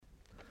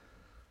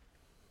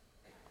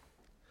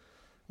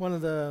One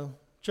of the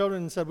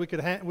children said we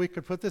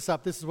could put this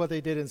up. This is what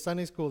they did in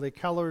Sunday school. They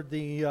colored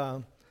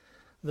the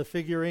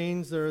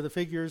figurines, or the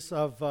figures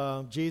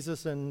of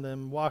Jesus and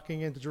them walking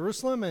into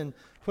Jerusalem and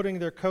putting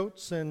their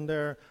coats and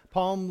their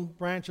palm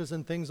branches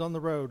and things on the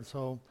road.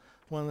 So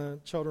one of the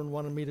children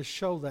wanted me to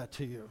show that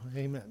to you.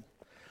 Amen.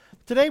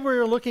 Today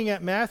we're looking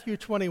at Matthew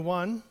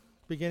 21,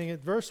 beginning at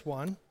verse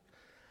 1.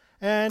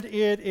 And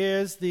it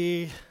is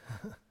the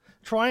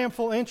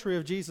triumphal entry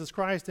of Jesus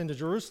Christ into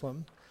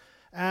Jerusalem,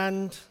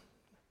 and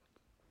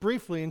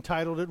briefly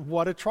entitled it,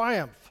 What a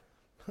Triumph.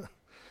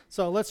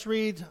 So let's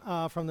read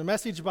from the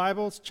Message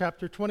Bibles,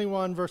 chapter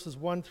 21, verses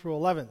 1 through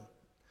 11.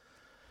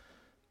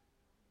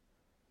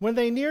 When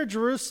they neared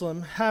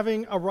Jerusalem,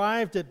 having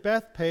arrived at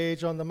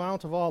Bethphage on the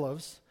Mount of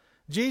Olives,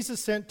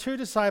 Jesus sent 2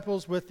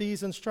 disciples with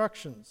these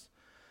instructions.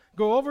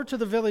 Go over to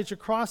the village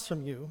across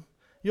from you.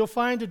 You'll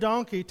find a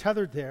donkey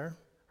tethered there,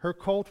 her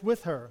colt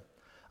with her.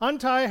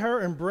 Untie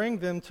her and bring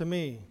them to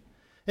me.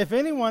 If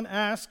anyone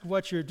asks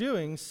what you're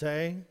doing,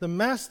 say, the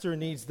Master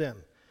needs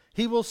them.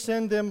 He will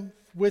send them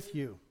with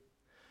you.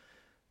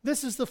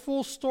 This is the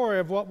full story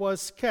of what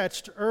was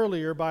sketched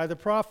earlier by the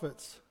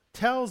prophets.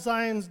 Tell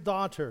Zion's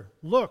daughter,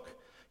 look,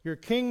 your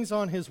king's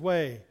on his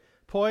way,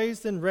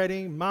 poised and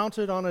ready,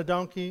 mounted on a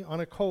donkey, on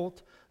a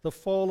colt, the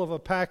foal of a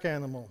pack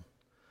animal.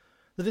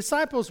 The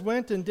disciples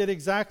went and did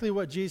exactly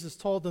what Jesus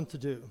told them to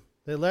do.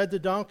 They led the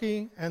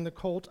donkey and the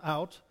colt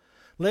out,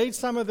 laid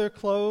some of their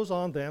clothes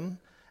on them,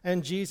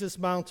 and Jesus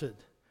mounted.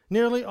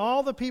 Nearly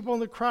all the people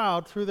in the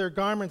crowd threw their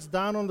garments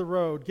down on the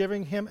road,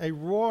 giving him a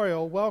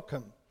royal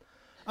welcome.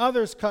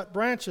 Others cut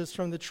branches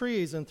from the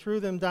trees and threw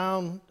them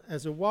down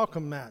as a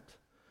welcome mat.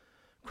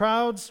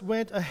 Crowds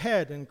went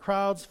ahead and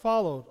crowds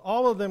followed,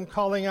 all of them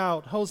calling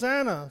out,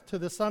 Hosanna to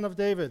the Son of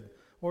David,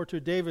 or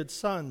to David's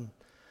son.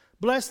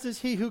 Blessed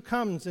is he who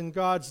comes in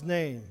God's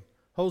name.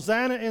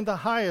 Hosanna in the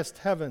highest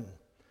heaven.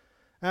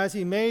 As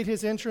he made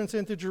his entrance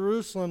into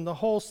Jerusalem, the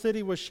whole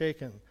city was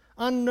shaken.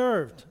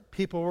 Unnerved,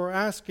 people were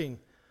asking,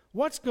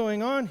 what's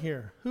going on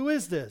here? Who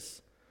is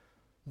this?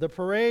 The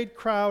parade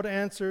crowd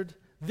answered,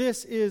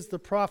 this is the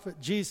prophet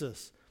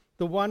Jesus,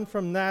 the one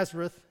from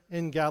Nazareth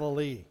in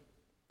Galilee.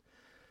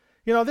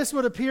 You know, this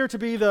would appear to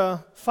be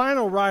the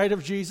final ride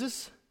of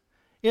Jesus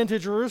into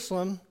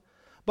Jerusalem,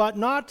 but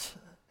not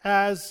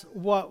as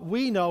what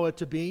we know it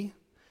to be.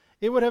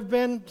 It would have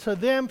been to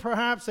them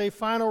perhaps a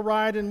final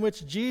ride in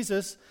which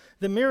Jesus,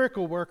 the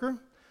miracle worker,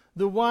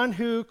 the one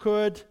who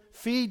could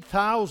feed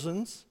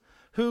thousands,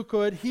 who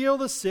could heal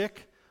the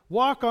sick,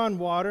 walk on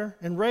water,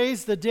 and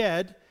raise the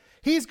dead,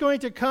 he's going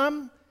to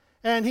come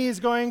and he's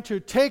going to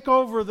take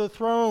over the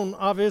throne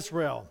of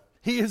Israel.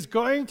 He is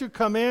going to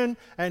come in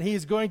and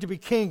he's going to be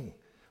king.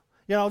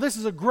 You know, this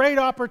is a great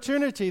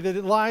opportunity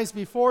that lies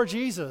before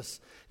Jesus.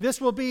 This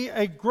will be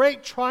a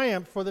great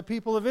triumph for the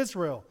people of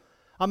Israel.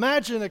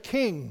 Imagine a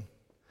king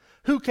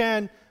who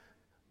can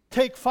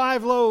take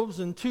 5 loaves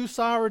and 2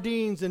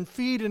 sardines and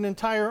feed an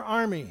entire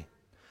army.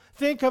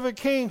 Think of a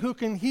king who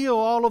can heal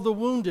all of the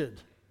wounded.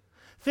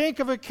 Think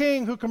of a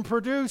king who can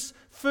produce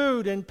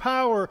food and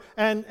power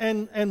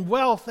and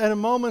wealth at a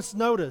moment's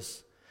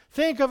notice.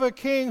 Think of a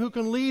king who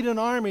can lead an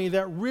army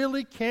that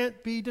really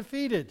can't be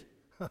defeated.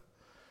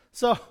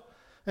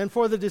 And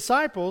for the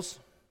disciples,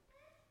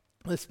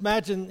 let's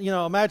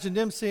imagine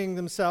them seeing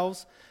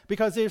themselves,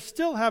 because they're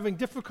still having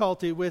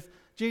difficulty with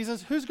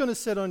Jesus, who's going to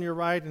sit on your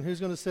right and who's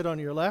going to sit on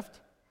your left?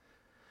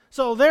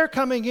 So they're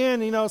coming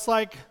in, it's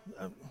like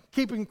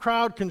keeping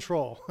crowd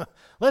control.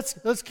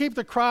 Let's keep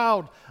the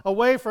crowd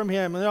away from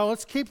him.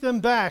 Let's keep them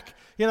back.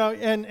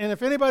 And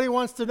if anybody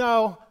wants to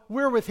know,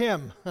 we're with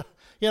him.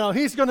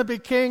 He's going to be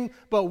king,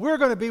 but we're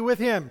going to be with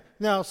him.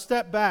 Now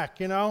step back.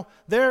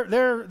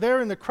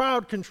 They're in the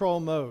crowd control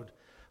mode.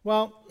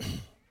 Well,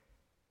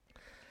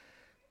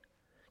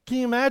 can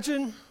you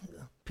imagine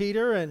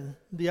Peter and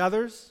the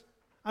others?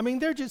 I mean,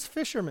 they're just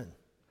fishermen.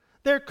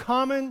 They're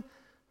common,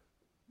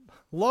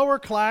 lower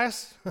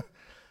class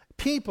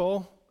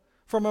people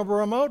from a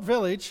remote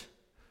village,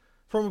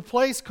 from a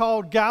place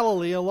called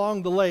Galilee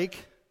along the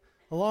lake,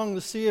 along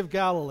the Sea of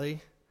Galilee.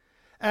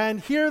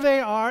 And here they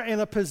are in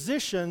a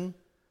position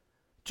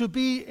to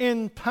be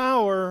in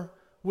power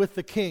with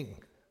the king.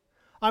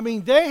 I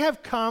mean, they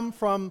have come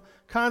from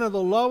kind of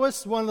the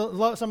lowest, some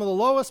of the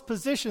lowest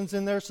positions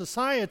in their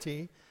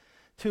society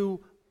to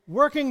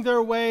working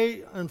their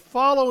way and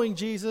following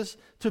Jesus,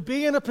 to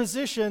be in a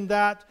position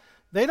that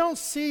they don't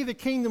see the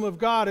kingdom of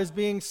God as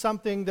being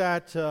something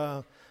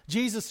that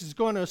Jesus is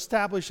going to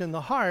establish in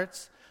the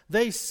hearts.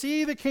 They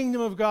see the kingdom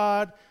of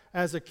God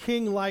as a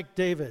king like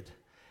David.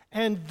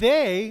 And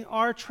they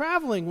are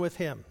traveling with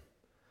him.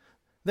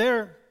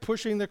 They're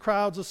pushing the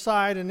crowds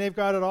aside, and they've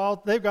got it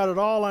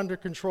all under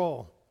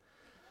control.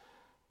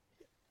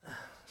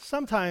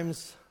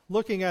 Sometimes,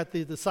 looking at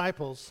the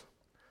disciples,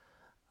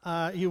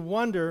 you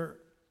wonder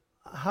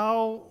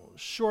how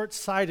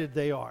short-sighted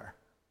they are.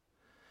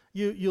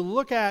 You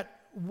look at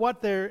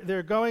what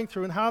they're going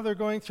through and how they're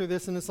going through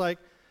this, and it's like,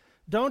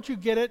 don't you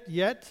get it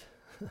yet?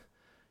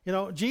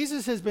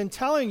 Jesus has been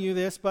telling you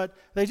this, but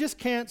they just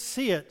can't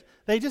see it.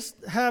 They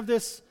just have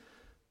this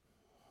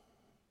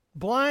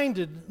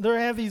blinded.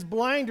 They have these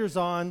blinders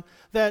on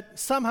that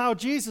somehow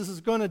Jesus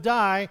is going to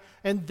die,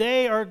 and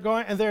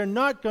they're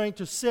not going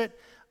to sit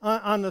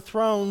on the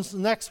thrones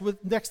next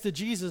to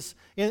Jesus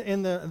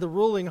in the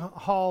ruling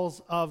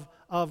halls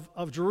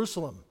of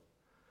Jerusalem.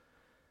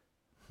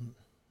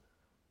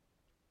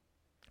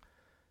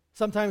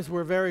 Sometimes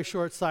we're very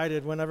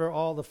short-sighted whenever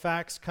all the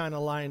facts kind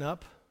of line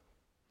up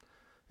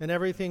and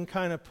everything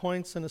kind of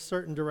points in a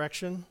certain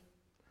direction.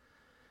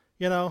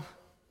 You know,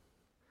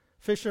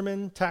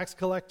 fishermen, tax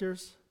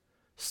collectors,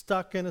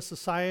 stuck in a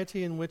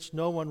society in which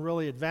no one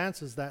really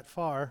advances that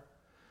far,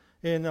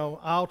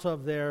 out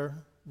of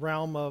their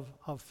realm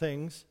of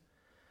things.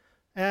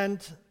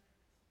 And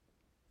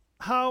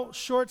how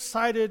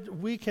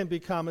short-sighted we can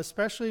become,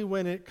 especially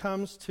when it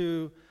comes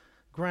to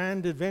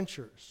grand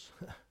adventures,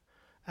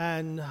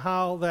 and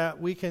how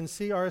that we can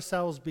see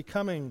ourselves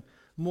becoming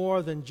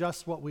more than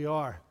just what we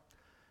are.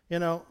 You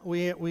know,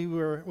 we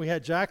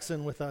had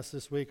Jackson with us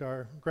this week,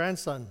 our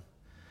grandson,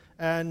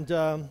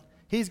 and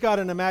he's got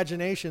an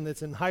imagination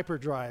that's in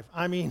hyperdrive.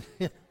 I mean,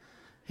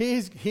 he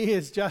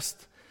is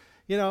just,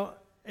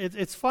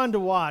 it's fun to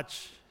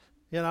watch.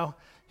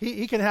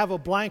 He can have a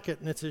blanket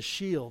and it's his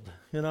shield.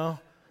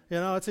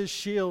 It's his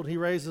shield. He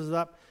raises it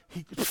up.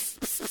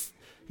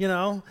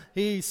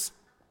 He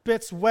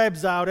spits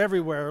webs out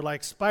everywhere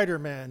like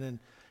Spider-Man, and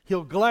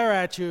he'll glare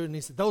at you and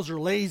he said, "Those are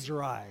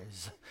laser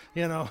eyes,"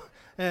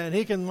 and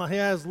he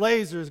has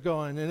lasers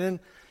going, and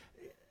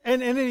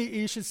then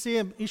you should see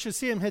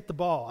him hit the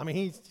ball. I mean,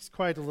 he's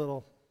quite a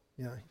little,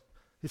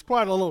 he's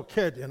quite a little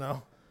kid,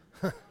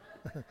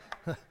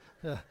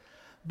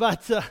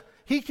 but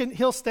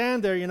he'll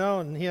stand there,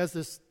 and he has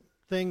this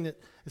thing that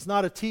it's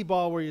not a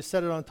T-ball where you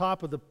set it on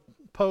top of the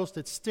post;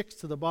 it sticks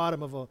to the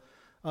bottom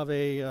of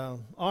a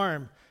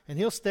arm. And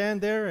he'll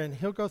stand there and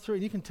he'll go through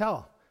it. You can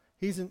tell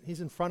he's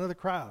in front of the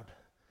crowd,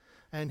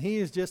 and he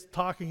is just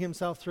talking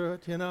himself through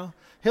it.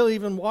 He'll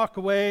even walk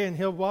away and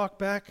he'll walk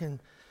back,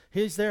 and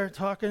he's there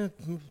talking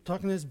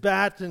his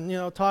bat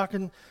and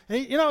talking.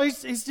 And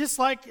he's just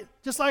like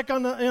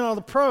on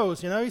the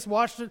pros. He's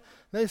watched it.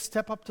 They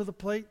step up to the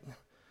plate,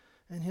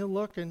 and he'll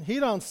look, and he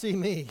don't see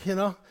me.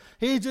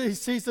 He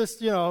sees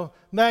this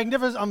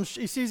magnificent.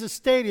 He sees a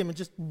stadium and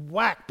just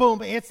whack,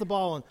 boom, hits the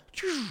ball and.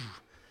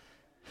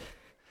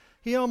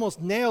 He almost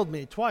nailed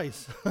me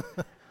twice.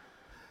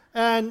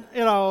 And,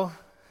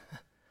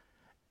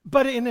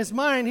 but in his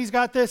mind, he's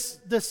got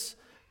this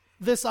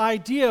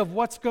idea of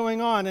what's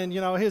going on. And,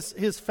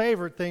 his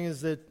favorite thing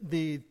is that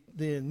the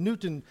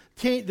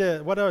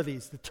what are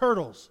these? The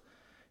turtles.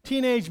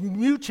 Teenage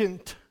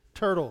Mutant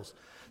Turtles.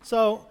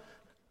 So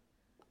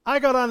I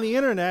got on the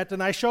internet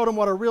and I showed him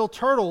what a real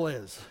turtle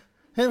is.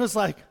 And it was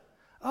like,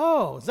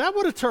 oh, is that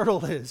what a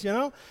turtle is,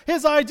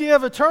 His idea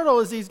of a turtle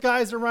is these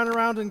guys that run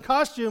around in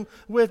costume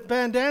with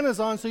bandanas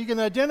on so you can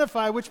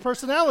identify which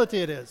personality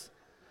it is.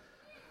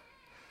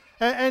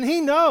 And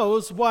he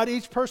knows what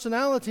each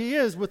personality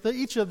is with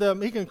each of them.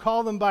 He can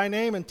call them by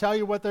name and tell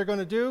you what they're going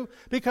to do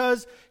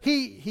because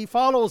he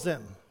follows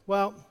them.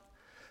 Well,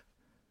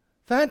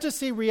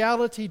 fantasy,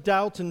 reality,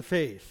 doubt, and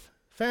faith.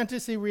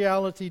 Fantasy,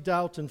 reality,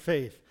 doubt, and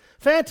faith.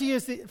 Fantasy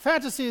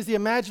is the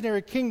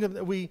imaginary kingdom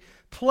that we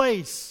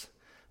place.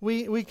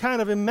 We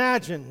kind of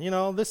imagine,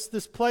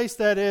 this place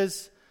that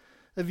is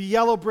the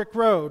yellow brick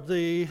road,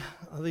 the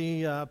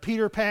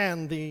Peter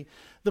Pan, the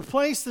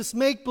place, this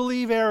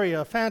make-believe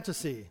area,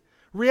 fantasy.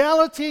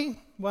 Reality,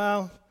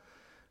 well,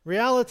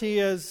 reality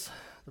is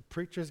the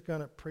preacher's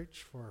going to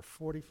preach for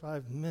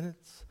 45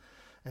 minutes,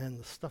 and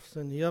the stuff's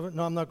in the oven.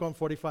 No, I'm not going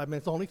 45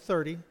 minutes, only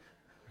 30.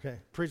 Okay,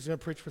 preacher's going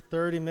to preach for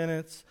 30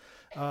 minutes.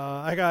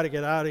 I got to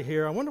get out of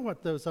here. I wonder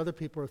what those other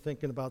people are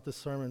thinking about this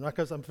sermon.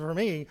 Because for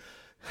me,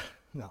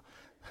 no.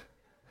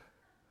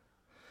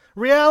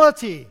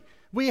 Reality.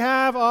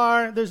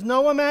 There's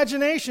no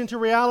imagination to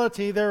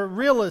reality. They're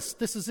realists.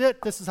 This is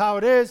it. This is how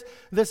it is.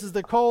 This is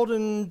the cold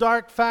and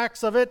dark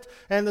facts of it.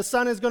 And the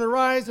sun is going to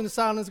rise and the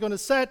sun is going to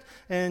set.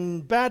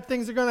 And bad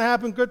things are going to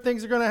happen. Good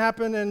things are going to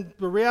happen. And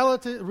the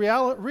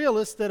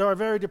realists that are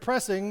very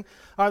depressing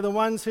are the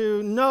ones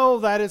who know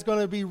that it's going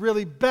to be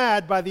really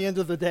bad by the end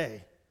of the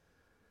day.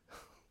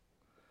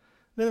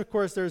 Then, of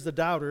course, there's the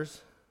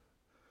doubters.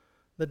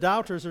 The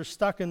doubters are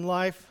stuck in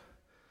life.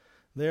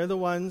 They're the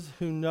ones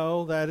who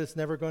know that it's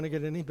never going to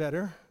get any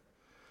better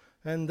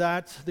and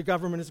that the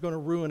government is going to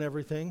ruin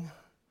everything.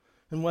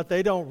 And what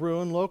they don't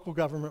ruin, local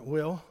government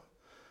will.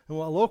 And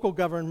what local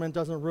government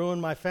doesn't ruin,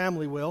 my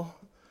family will.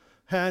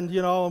 And,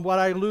 what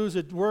I lose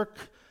at work,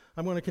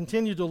 I'm going to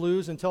continue to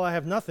lose until I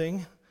have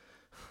nothing.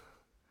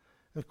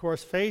 Of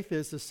course, faith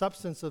is the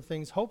substance of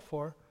things hoped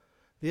for,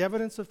 the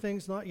evidence of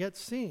things not yet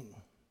seen.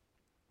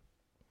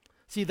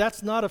 See,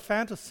 that's not a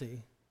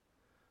fantasy.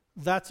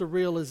 That's a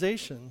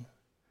realization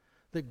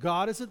that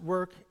God is at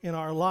work in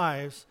our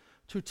lives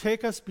to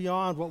take us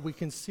beyond what we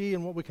can see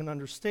and what we can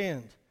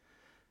understand.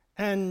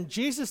 And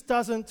Jesus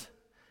doesn't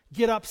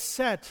get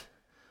upset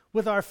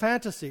with our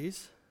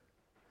fantasies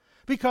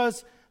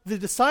because the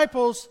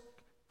disciples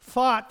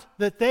thought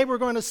that they were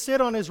going to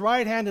sit on his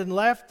right hand and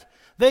left.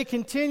 They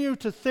continue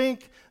to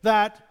think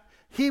that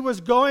he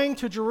was going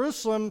to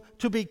Jerusalem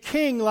to be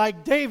king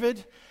like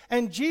David.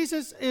 And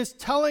Jesus is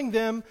telling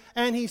them,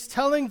 and he's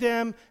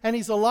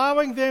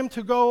allowing them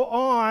to go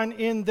on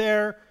in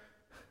their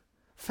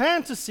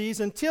fantasies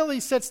until he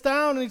sits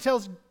down and he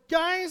tells,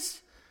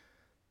 guys,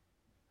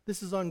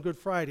 this is on Good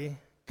Friday,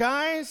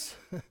 guys,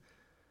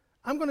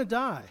 I'm going to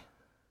die.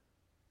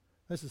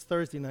 This is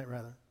Thursday night,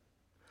 rather.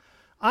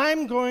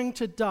 I'm going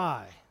to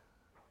die.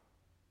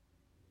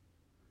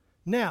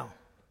 Now,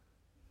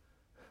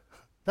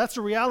 that's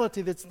a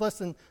reality that's less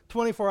than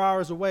 24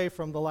 hours away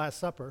from the Last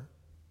Supper.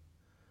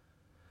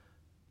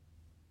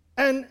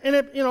 And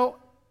it,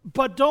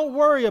 but don't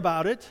worry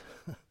about it.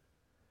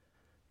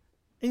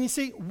 And you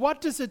see,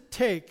 what does it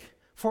take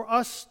for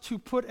us to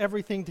put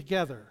everything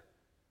together?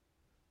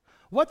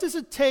 What does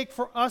it take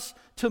for us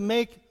to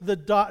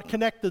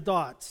connect the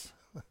dots?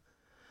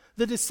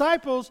 The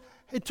disciples,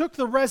 it took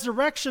the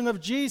resurrection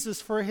of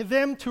Jesus for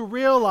them to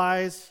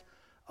realize,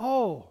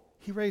 oh,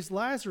 he raised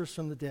Lazarus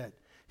from the dead.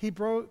 He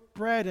broke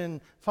bread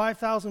and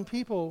 5,000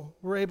 people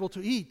were able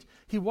to eat.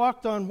 He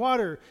walked on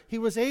water. He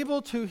was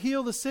able to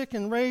heal the sick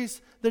and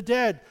raise the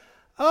dead.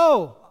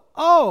 Oh.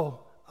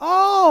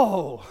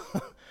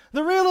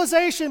 The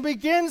realization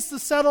begins to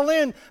settle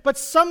in, but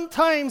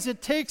sometimes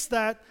it takes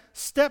that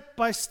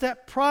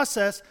step-by-step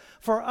process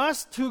for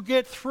us to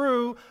get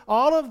through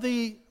all of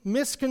the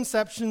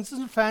misconceptions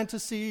and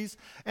fantasies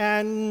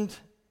and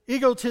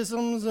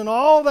egotisms and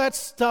all that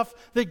stuff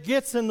that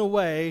gets in the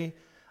way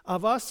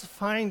of us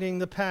finding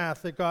the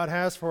path that God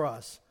has for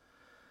us.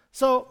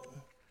 So,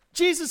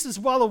 Jesus is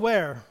well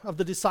aware of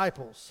the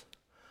disciples,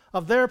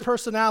 of their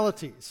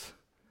personalities.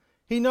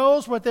 He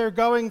knows what they're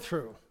going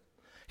through.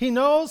 He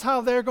knows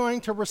how they're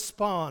going to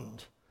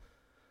respond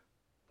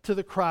to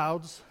the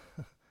crowds,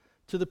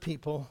 to the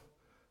people,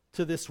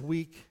 to this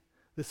week,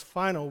 this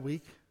final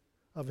week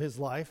of his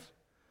life,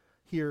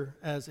 here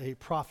as a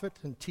prophet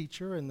and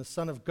teacher and the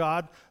Son of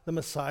God, the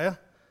Messiah.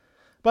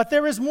 But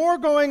there is more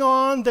going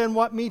on than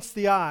what meets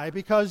the eye,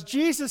 because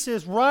Jesus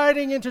is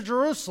riding into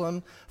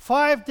Jerusalem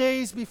 5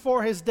 days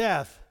before his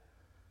death.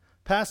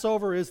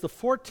 Passover is the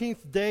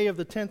 14th day of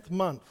the 10th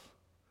month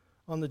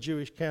on the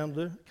Jewish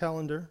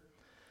calendar.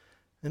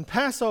 And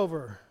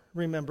Passover,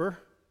 remember,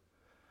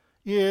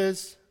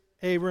 is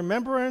a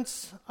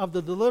remembrance of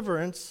the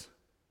deliverance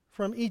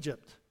from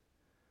Egypt.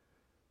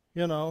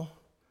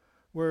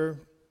 Where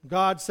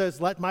God says,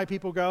 let my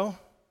people go.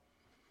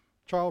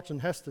 Charlton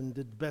Heston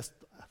did the best,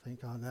 I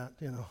think, on that,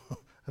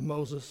 and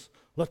Moses,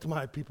 let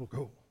my people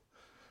go.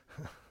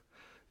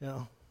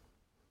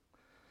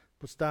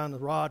 Puts down the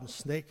rod and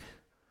snake.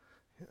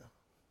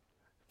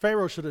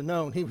 Pharaoh should have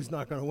known he was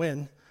not going to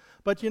win.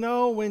 But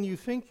when you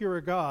think you're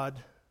a god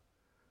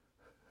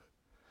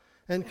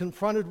and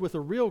confronted with a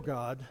real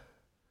God,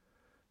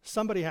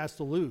 somebody has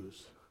to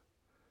lose.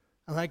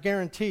 And I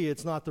guarantee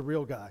it's not the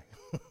real guy.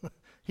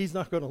 He's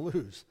not going to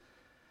lose.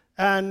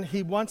 And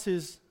he wants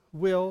his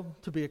will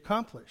to be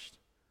accomplished.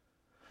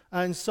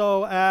 And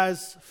so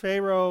as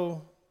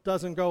Pharaoh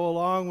doesn't go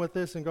along with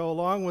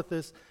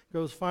this,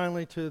 goes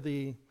finally to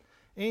the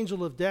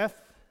angel of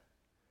death.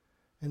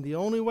 And the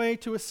only way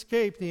to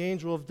escape the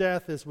angel of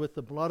death is with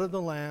the blood of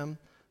the Lamb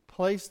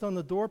placed on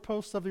the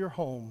doorposts of your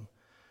home.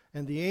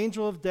 And the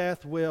angel of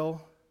death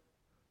will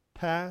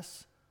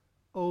pass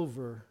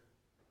over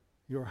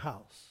your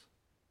house.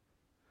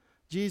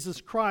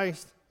 Jesus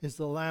Christ is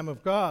the Lamb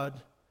of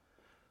God,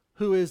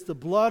 who is the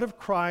blood of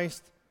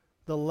Christ,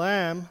 the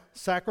Lamb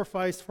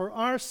sacrificed for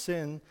our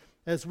sin.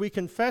 As we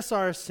confess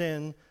our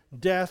sin,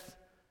 death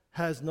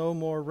has no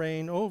more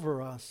reign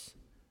over us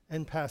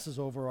and passes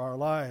over our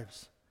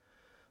lives.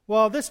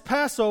 Well, this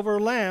Passover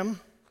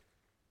lamb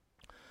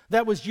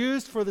that was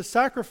used for the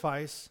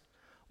sacrifice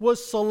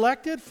was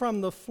selected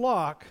from the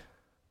flock,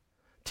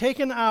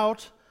 taken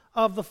out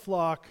of the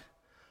flock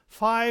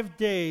 5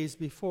 days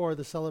before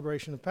the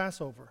celebration of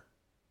Passover.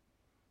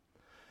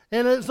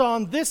 And it's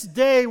on this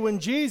day when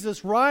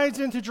Jesus rides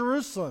into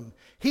Jerusalem.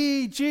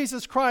 He,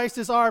 Jesus Christ,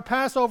 is our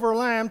Passover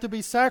lamb to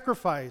be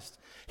sacrificed.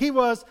 He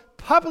was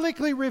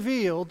publicly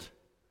revealed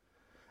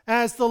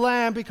as the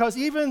lamb because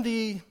even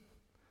the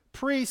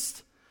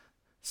priest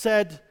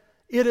said,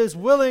 it is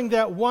willing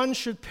that one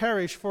should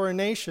perish for a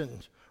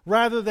nation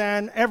rather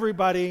than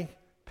everybody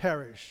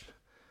perish.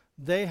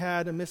 They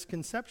had a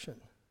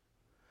misconception.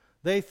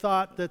 They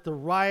thought that the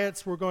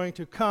riots were going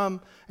to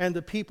come and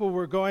the people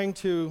were going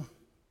to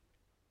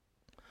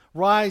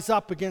rise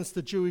up against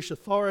the Jewish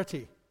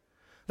authority.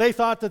 They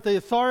thought that the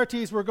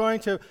authorities were going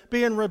to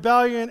be in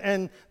rebellion,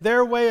 and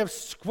their way of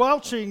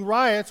squelching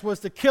riots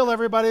was to kill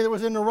everybody that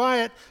was in the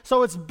riot.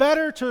 So it's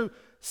better to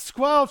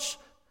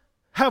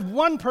have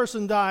one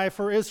person die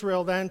for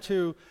Israel than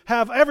to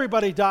have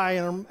everybody die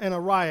in a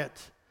riot.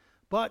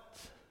 But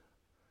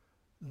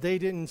they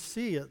didn't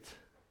see it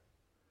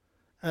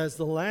as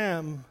the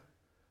lamb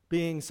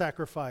being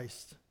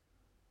sacrificed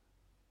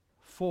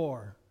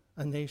for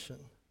a nation.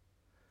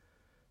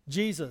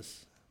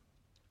 Jesus,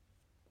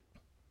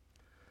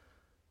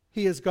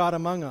 he is God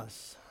among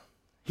us.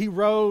 He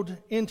rode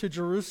into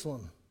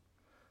Jerusalem,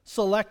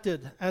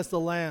 selected as the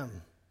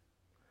lamb.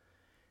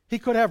 He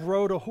could have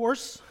rode a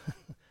horse.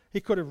 He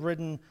could have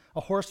ridden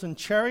a horse and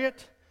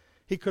chariot.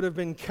 He could have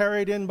been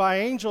carried in by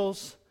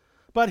angels.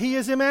 But he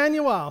is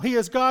Emmanuel. He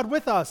is God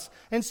with us.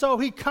 And so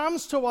he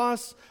comes to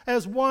us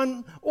as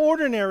one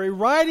ordinary,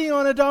 riding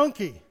on a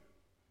donkey.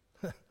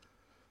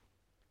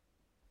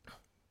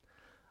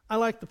 I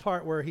like the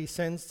part where he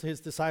sends his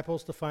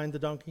disciples to find the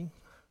donkey.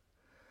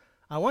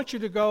 I want you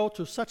to go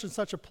to such and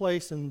such a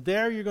place, and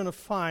there you're going to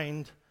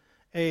find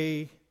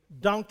a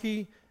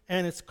donkey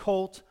and its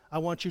colt. I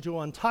want you to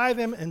untie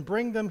them and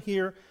bring them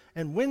here.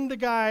 And when the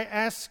guy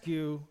asks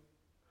you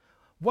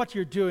what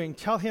you're doing,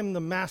 tell him the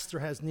master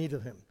has need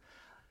of him.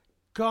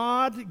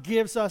 God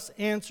gives us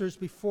answers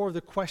before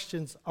the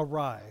questions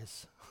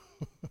arise.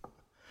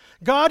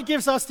 God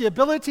gives us the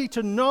ability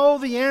to know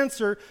the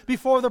answer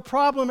before the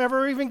problem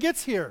ever even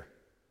gets here.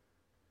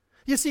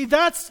 You see,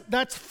 that's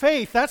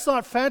faith. That's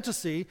not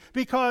fantasy,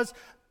 because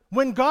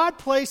when God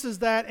places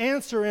that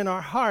answer in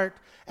our heart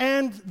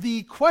and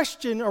the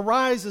question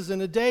arises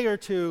in a day or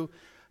two,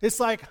 it's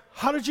like,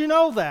 how did you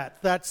know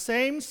that? That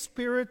same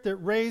Spirit that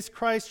raised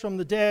Christ from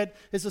the dead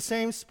is the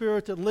same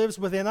Spirit that lives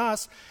within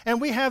us,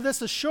 and we have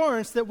this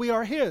assurance that we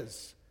are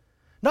His.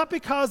 Not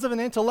because of an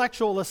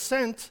intellectual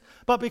assent,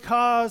 but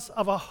because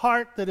of a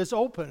heart that is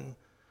open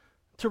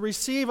to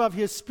receive of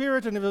His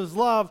Spirit and of His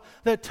love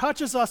that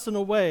touches us in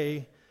a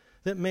way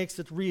that makes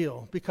it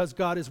real, because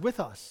God is with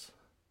us.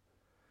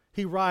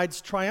 He rides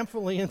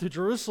triumphantly into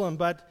Jerusalem,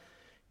 but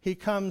He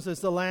comes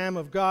as the Lamb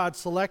of God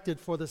selected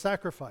for the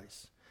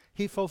sacrifice.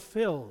 He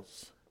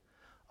fulfills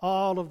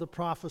all of the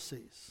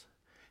prophecies.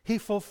 He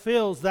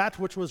fulfills that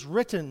which was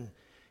written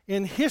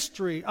in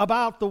history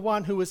about the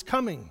one who is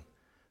coming.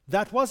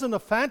 That wasn't a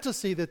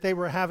fantasy that they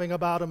were having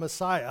about a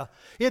Messiah.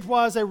 It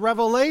was a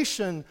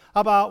revelation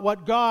about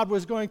what God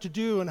was going to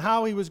do and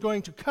how He was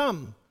going to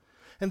come.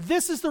 And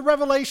this is the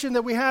revelation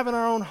that we have in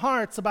our own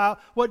hearts about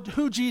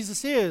who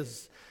Jesus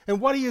is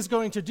and what He is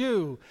going to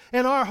do.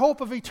 And our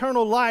hope of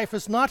eternal life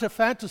is not a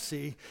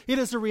fantasy. It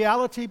is a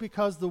reality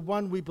because the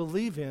one we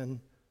believe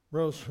in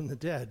rose from the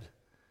dead.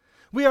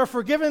 We are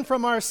forgiven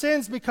from our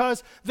sins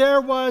because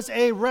there was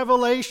a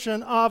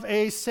revelation of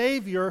a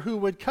Savior who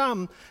would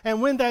come.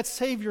 And when that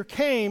Savior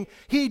came,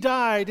 He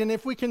died. And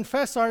if we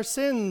confess our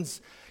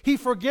sins, He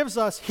forgives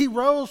us. He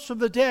rose from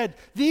the dead.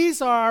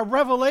 These are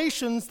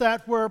revelations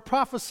that were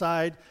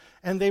prophesied,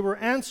 and they were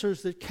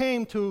answers that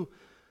came to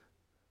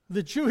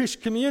the Jewish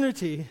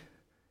community.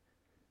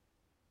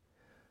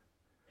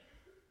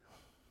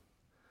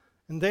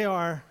 And they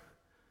are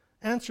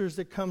answers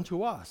that come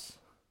to us,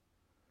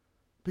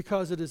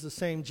 because it is the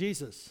same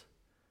Jesus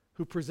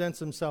who presents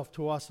Himself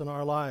to us in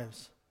our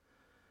lives.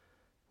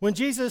 When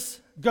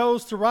Jesus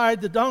goes to ride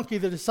the donkey,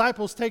 the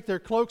disciples take their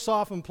cloaks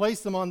off and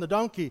place them on the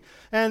donkey.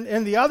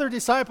 And the other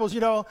disciples,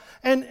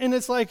 and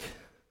it's like,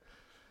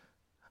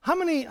 how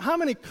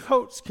many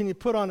coats can you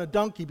put on a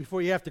donkey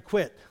before you have to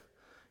quit?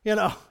 You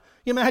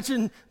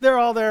imagine they're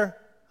all there.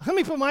 Let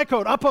me put my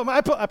coat. I put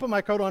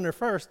my coat on there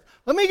first.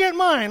 Let me get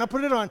mine. I'll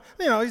put it on.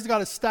 He's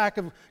got a stack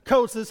of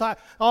coats this high,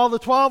 all the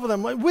 12 of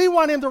them. We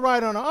want him to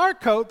ride on our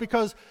coat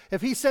because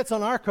if he sits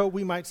on our coat,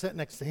 we might sit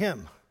next to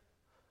him.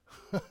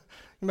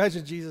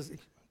 Imagine Jesus,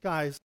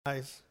 guys,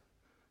 that's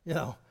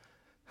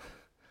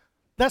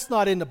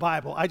not in the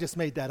Bible. I just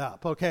made that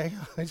up, okay?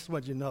 I just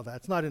want you to know that.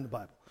 It's not in the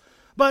Bible.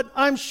 But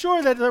I'm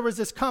sure that there was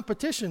this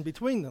competition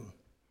between them.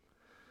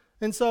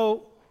 And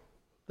so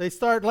they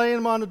start laying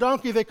him on the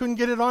donkey. They couldn't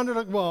get it on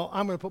the well,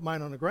 I'm going to put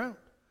mine on the ground.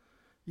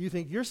 You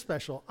think you're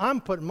special.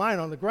 I'm putting mine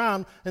on the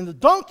ground, and the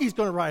donkey's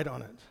going to ride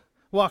on it,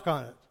 walk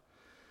on it.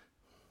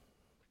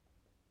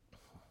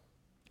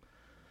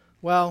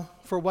 Well,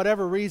 for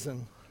whatever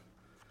reason,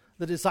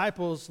 the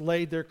disciples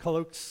laid their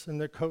cloaks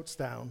and their coats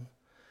down,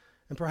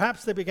 and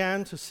perhaps they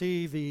began to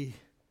see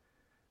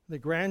the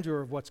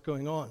grandeur of what's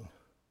going on,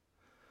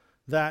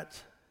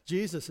 that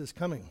Jesus is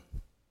coming.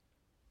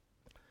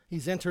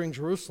 He's entering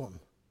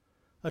Jerusalem,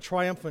 a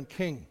triumphant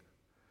king.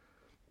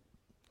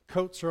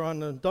 Coats are on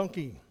the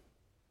donkey.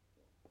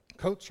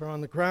 Coats are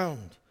on the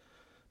ground.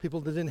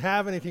 People that didn't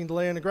have anything to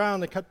lay on the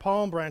ground, they cut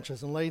palm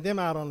branches and laid them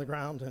out on the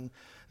ground, and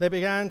they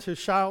began to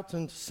shout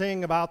and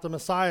sing about the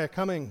Messiah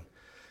coming.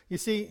 You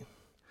see,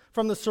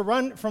 from the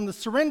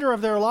surrender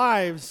of their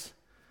lives,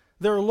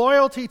 their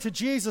loyalty to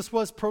Jesus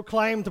was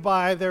proclaimed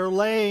by their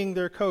laying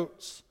their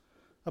coats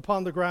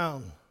upon the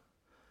ground.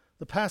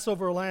 The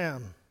Passover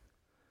lamb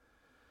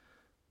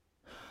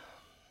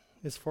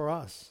is for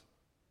us.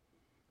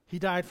 He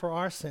died for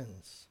our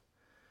sins.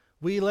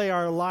 We lay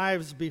our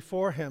lives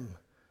before Him,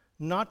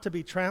 not to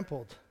be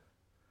trampled,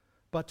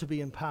 but to be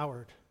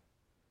empowered.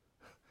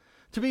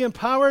 To be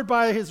empowered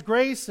by His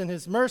grace and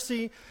His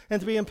mercy, and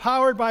to be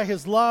empowered by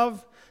His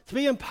love, to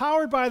be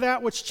empowered by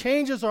that which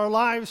changes our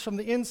lives from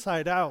the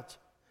inside out.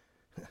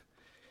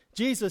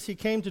 Jesus, He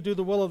came to do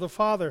the will of the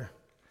Father.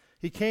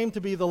 He came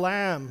to be the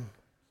lamb,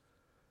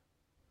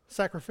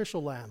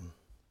 sacrificial lamb.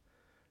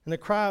 And the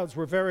crowds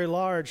were very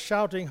large,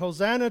 shouting,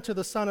 "Hosanna to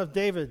the Son of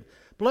David.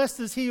 Blessed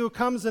is He who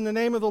comes in the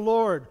name of the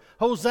Lord.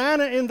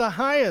 Hosanna in the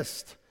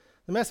highest."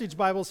 The Message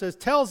Bible says,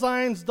 "Tell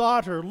Zion's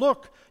daughter,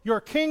 look,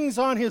 your king's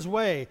on his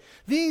way.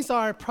 These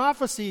are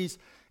prophecies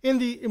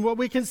in what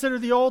we consider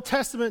the Old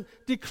Testament,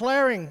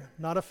 declaring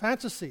not a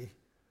fantasy,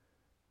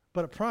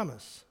 but a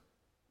promise.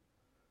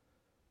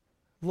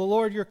 The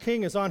Lord your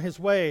king is on his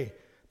way,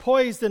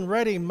 poised and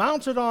ready,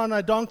 mounted on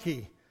a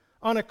donkey,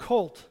 on a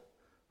colt,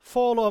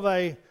 full of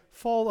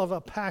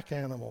a pack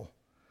animal.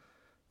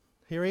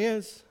 Here he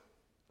is,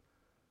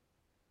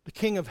 the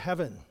King of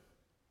heaven,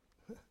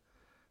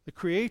 the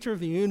creator of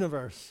the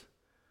universe,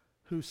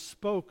 who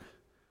spoke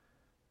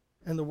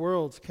and the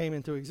worlds came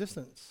into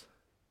existence.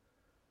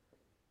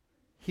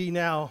 He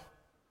now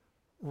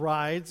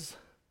rides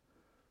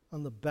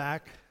on the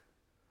back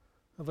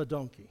of a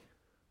donkey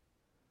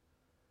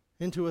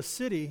into a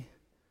city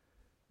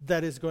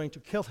that is going to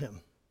kill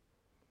him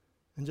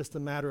in just a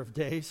matter of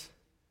days.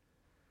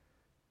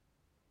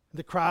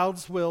 The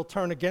crowds will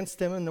turn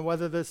against him, and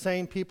whether the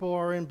same people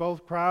are in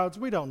both crowds,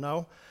 we don't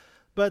know.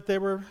 But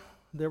there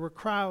were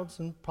crowds,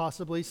 and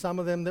possibly some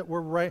of them that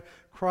were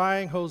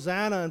crying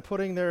Hosanna and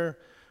putting their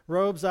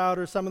robes out,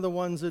 or some of the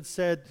ones that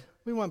said,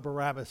 we want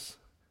Barabbas.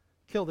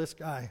 Kill this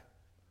guy.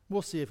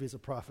 We'll see if he's a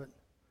prophet.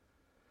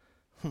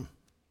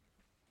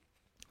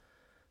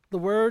 The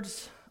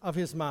words of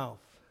his mouth.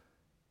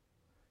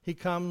 He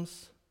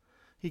comes,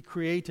 he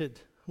created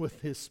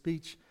with his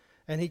speech,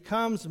 and he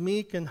comes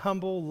meek and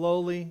humble,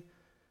 lowly,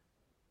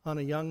 on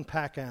a young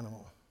pack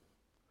animal.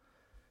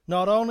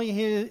 Not only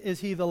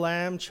is he the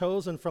lamb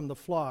chosen from the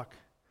flock,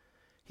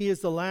 he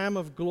is the Lamb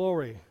of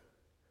glory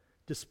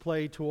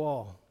displayed to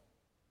all.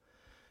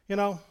 You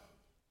know,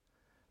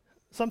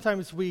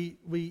 sometimes we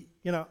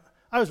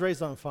I was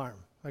raised on a farm,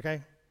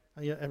 okay?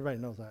 Everybody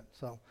knows that.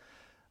 So,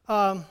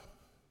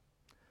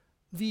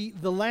 the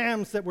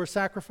lambs that were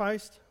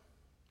sacrificed,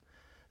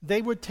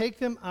 they would take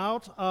them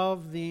out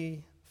of the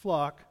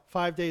flock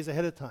 5 days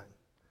ahead of time.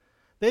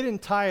 They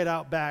didn't tie it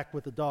out back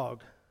with the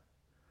dog.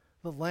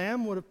 The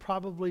lamb would have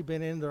probably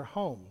been in their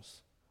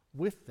homes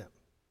with them.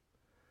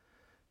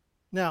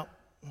 Now,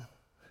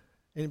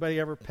 anybody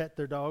ever pet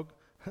their dog?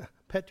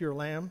 Pet your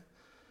lamb?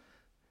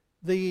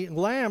 The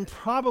lamb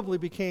probably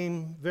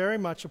became very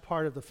much a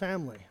part of the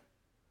family.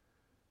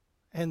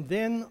 And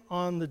then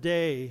on the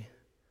day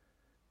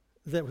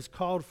that was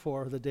called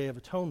for, the Day of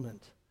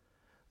Atonement,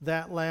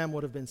 that lamb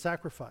would have been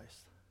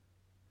sacrificed.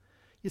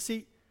 You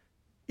see,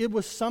 it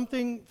was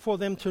something for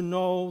them to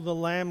know the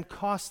lamb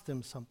cost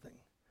them something.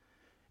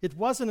 It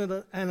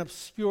wasn't an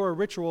obscure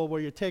ritual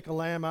where you take a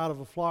lamb out of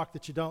a flock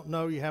that you don't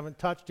know, you haven't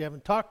touched, you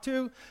haven't talked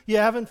to, you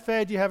haven't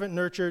fed, you haven't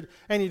nurtured,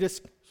 and you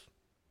just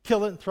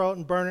kill it and throw it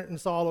and burn it, and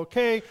it's all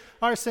okay.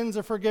 Our sins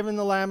are forgiven,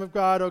 the Lamb of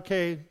God,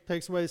 okay,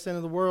 takes away the sin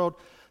of the world.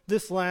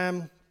 This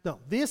lamb, no,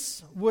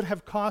 this would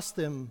have cost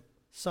them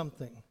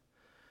something.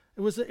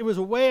 It was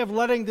a way of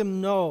letting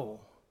them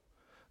know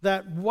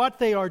that what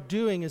they are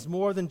doing is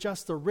more than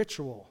just a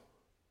ritual.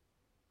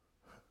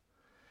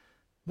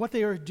 What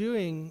they are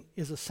doing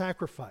is a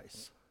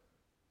sacrifice.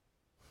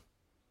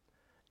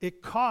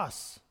 It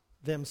costs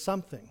them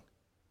something.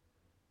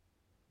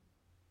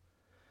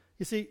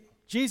 You see,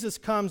 Jesus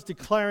comes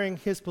declaring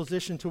his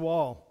position to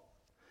all.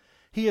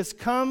 He has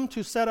come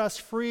to set us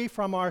free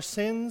from our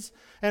sins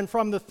and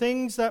from the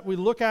things that we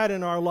look at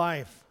in our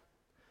life.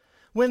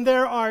 When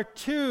there are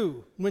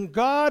two, when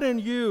God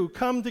and you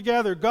come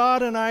together,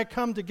 God and I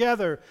come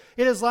together,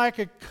 it is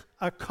like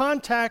a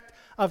contact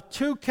of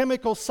two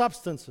chemical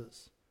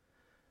substances.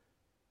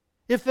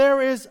 If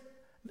there is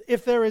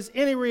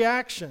any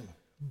reaction,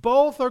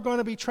 both are going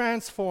to be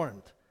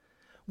transformed.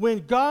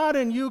 When God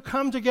and you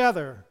come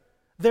together,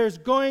 there's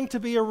going to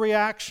be a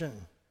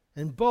reaction,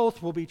 and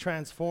both will be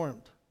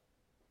transformed.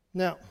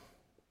 Now,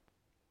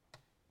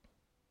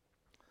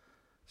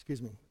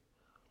 excuse me.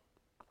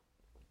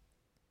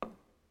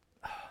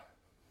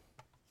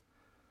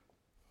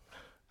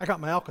 I got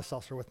my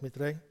Alka-Seltzer with me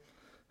today.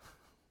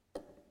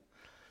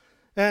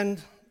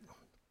 And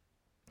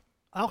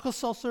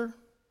Alka-Seltzer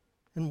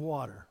and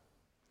water,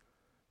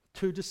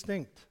 two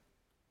distinct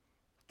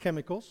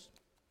chemicals,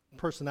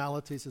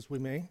 personalities as we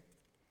may.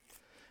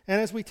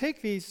 And as we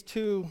take these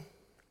two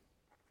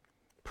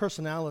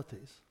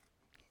personalities,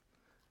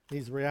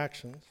 these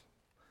reactions,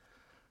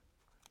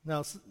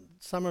 now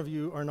some of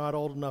you are not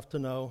old enough to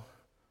know,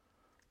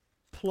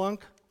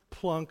 plunk,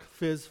 plunk,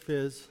 fizz,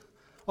 fizz,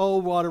 oh,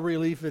 what a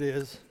relief it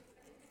is.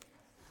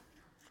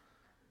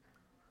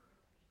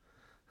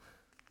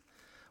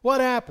 What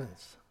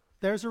happens?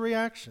 There's a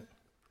reaction.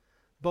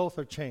 Both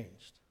are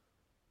changed.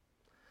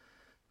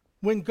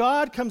 When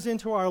God comes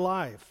into our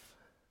life,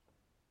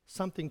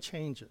 something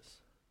changes.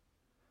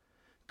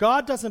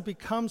 God doesn't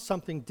become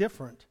something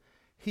different.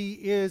 He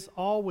is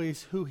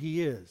always who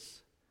he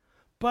is.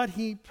 But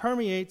he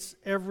permeates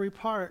every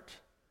part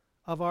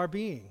of our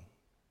being.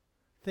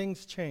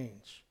 Things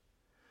change.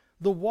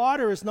 The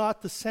water is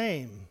not the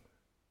same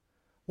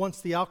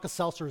once the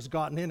Alka-Seltzer has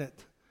gotten in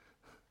it.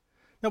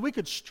 Now, we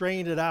could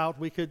strain it out.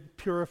 We could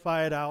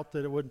purify it out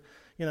that it would,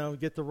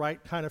 get the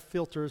right kind of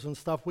filters and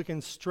stuff. We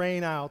can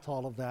strain out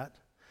all of that.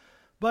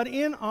 But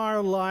in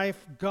our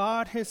life,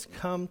 God has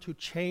come to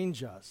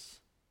change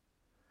us.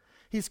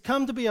 He's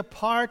come to be a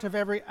part of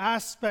every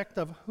aspect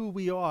of who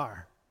we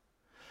are.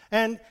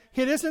 And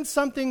it isn't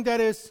something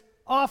that is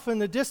off in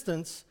the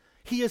distance.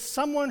 He is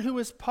someone who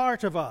is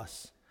part of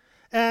us.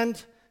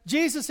 And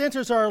Jesus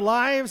enters our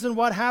lives, and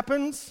what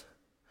happens?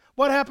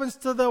 What happens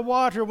to the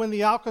water when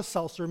the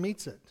Alka-Seltzer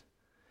meets it?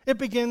 It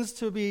begins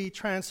to be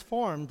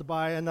transformed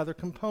by another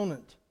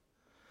component.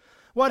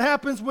 What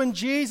happens when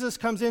Jesus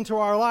comes into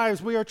our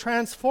lives? We are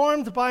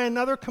transformed by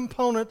another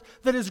component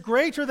that is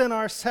greater than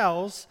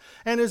ourselves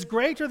and is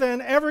greater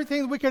than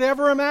everything we could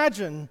ever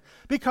imagine,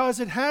 because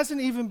it hasn't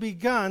even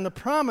begun. The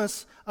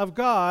promise of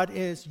God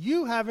is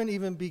you haven't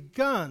even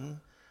begun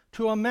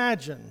to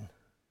imagine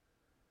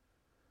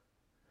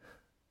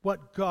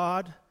what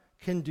God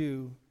can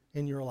do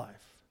in your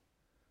life.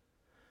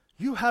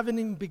 You haven't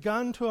even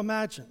begun to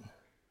imagine,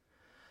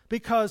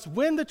 because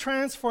when the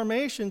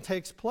transformation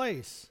takes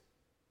place,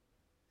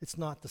 it's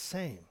not the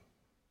same.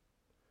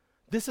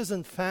 This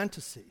isn't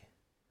fantasy.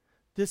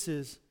 This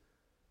is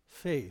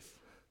faith.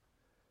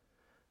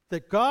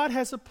 That God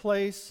has a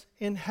place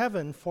in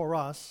heaven for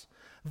us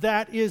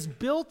that is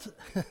built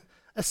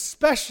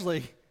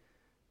especially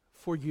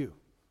for you.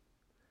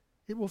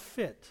 It will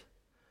fit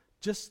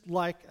just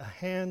like a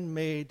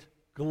handmade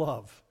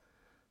glove,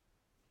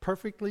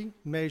 perfectly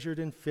measured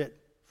and fit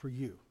for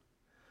you.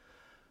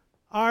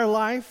 Our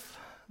life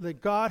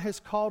that God has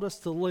called us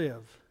to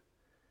live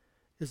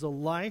is a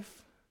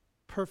life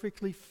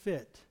perfectly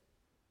fit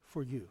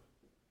for you.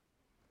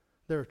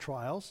 There are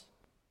trials,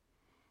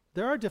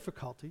 there are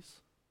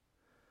difficulties,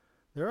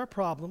 there are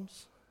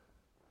problems,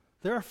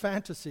 there are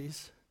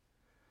fantasies,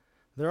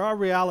 there are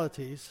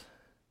realities,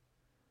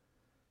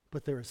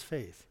 but there is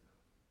faith.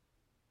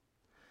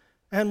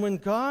 And when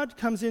God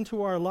comes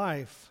into our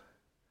life,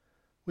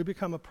 we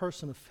become a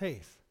person of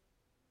faith.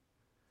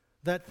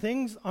 That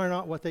things are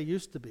not what they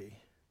used to be.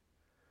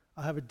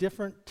 I have a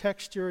different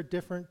texture, a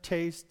different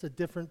taste, a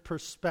different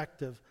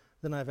perspective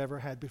than I've ever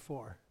had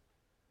before.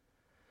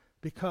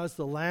 Because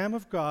the Lamb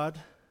of God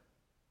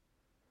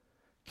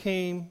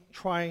came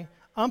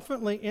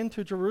triumphantly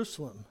into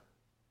Jerusalem.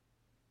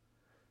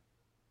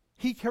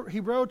 He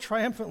rode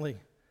triumphantly,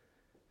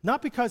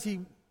 not because he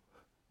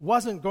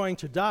wasn't going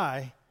to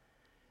die.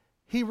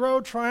 He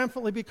rode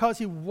triumphantly because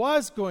he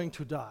was going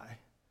to die,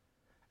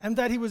 and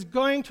that he was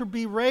going to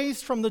be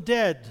raised from the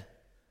dead,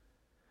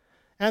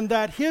 and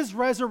that his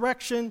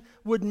resurrection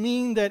would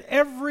mean that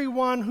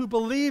everyone who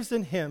believes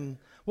in him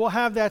will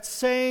have that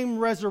same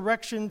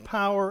resurrection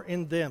power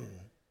in them.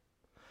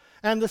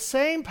 And the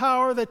same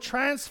power that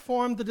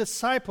transformed the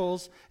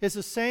disciples is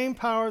the same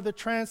power that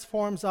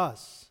transforms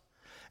us.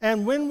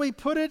 And when we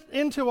put it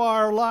into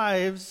our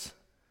lives,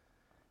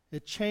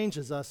 it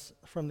changes us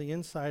from the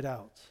inside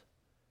out,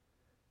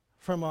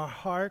 from our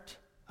heart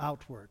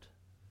outward.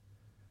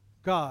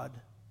 God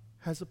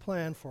has a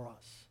plan for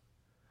us.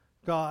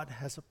 God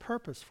has a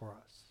purpose for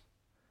us.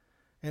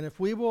 And if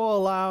we will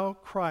allow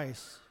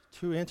Christ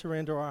to enter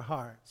into our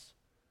hearts,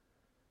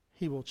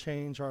 he will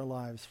change our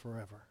lives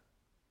forever.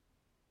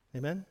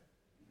 Amen?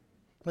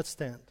 Let's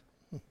stand.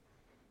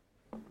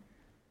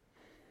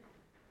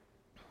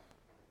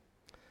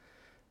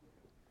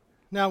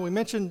 Now, we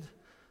mentioned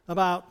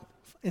about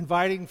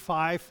inviting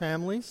 5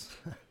 families.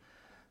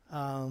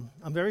 I'm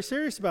very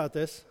serious about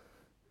this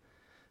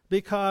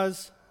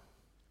because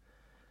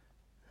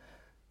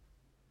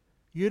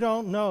you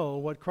don't know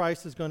what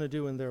Christ is going to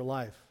do in their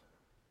life.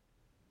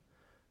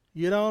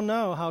 You don't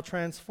know how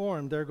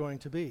transformed they're going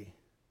to be.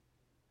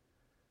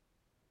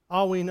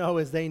 All we know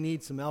is they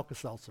need some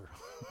Alka-Seltzer.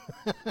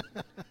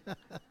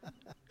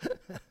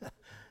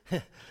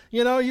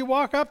 You know, you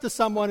walk up to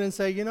someone and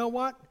say, you know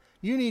what?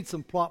 You need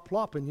some plop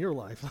plop in your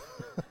life.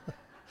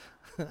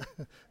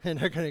 And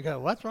they're going to go,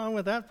 what's wrong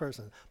with that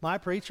person? My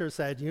preacher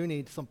said you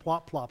need some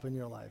plop plop in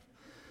your life.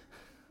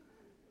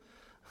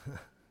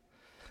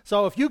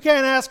 So if you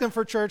can't ask them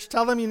for church,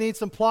 tell them you need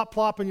some plop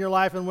plop in your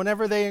life, and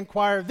whenever they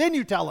inquire, then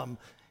you tell them,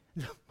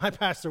 my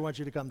pastor wants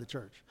you to come to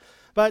church.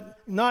 But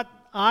not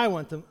I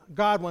want them,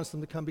 God wants them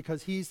to come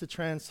because he's the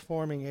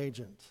transforming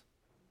agent.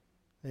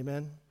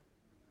 Amen?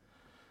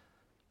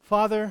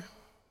 Father,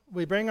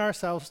 we bring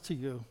ourselves to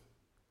you,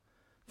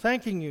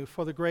 thanking you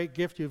for the great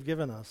gift you've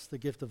given us, the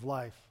gift of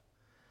life.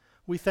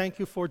 We thank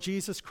you for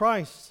Jesus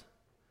Christ.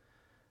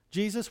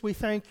 Jesus, we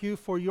thank you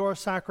for your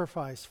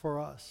sacrifice for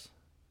us,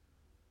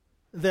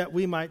 that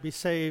we might be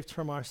saved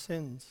from our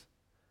sins.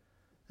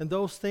 And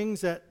those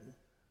things that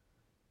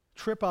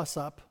trip us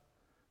up,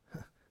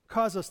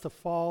 cause us to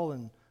fall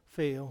and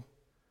fail.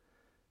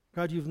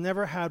 God, you've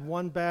never had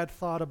one bad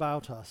thought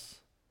about us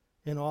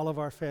in all of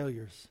our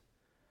failures.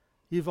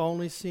 You've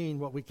only seen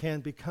what we can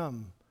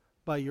become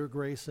by your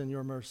grace and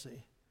your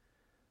mercy.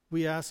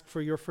 We ask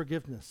for your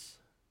forgiveness.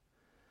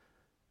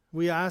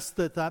 We ask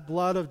that that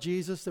blood of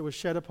Jesus that was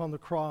shed upon the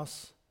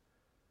cross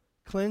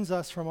cleanse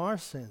us from our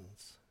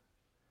sins.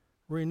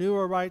 Renew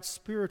a right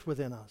spirit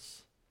within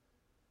us,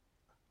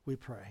 we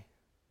pray.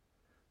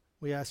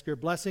 We ask your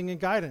blessing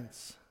and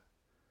guidance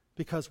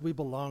because we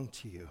belong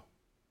to you.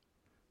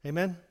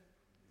 Amen?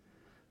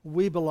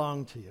 We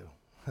belong to you.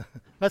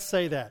 Let's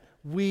say that.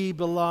 We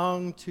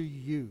belong to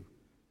you.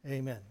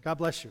 Amen. God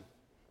bless you.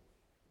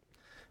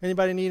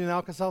 Anybody need an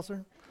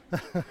Alka-Seltzer?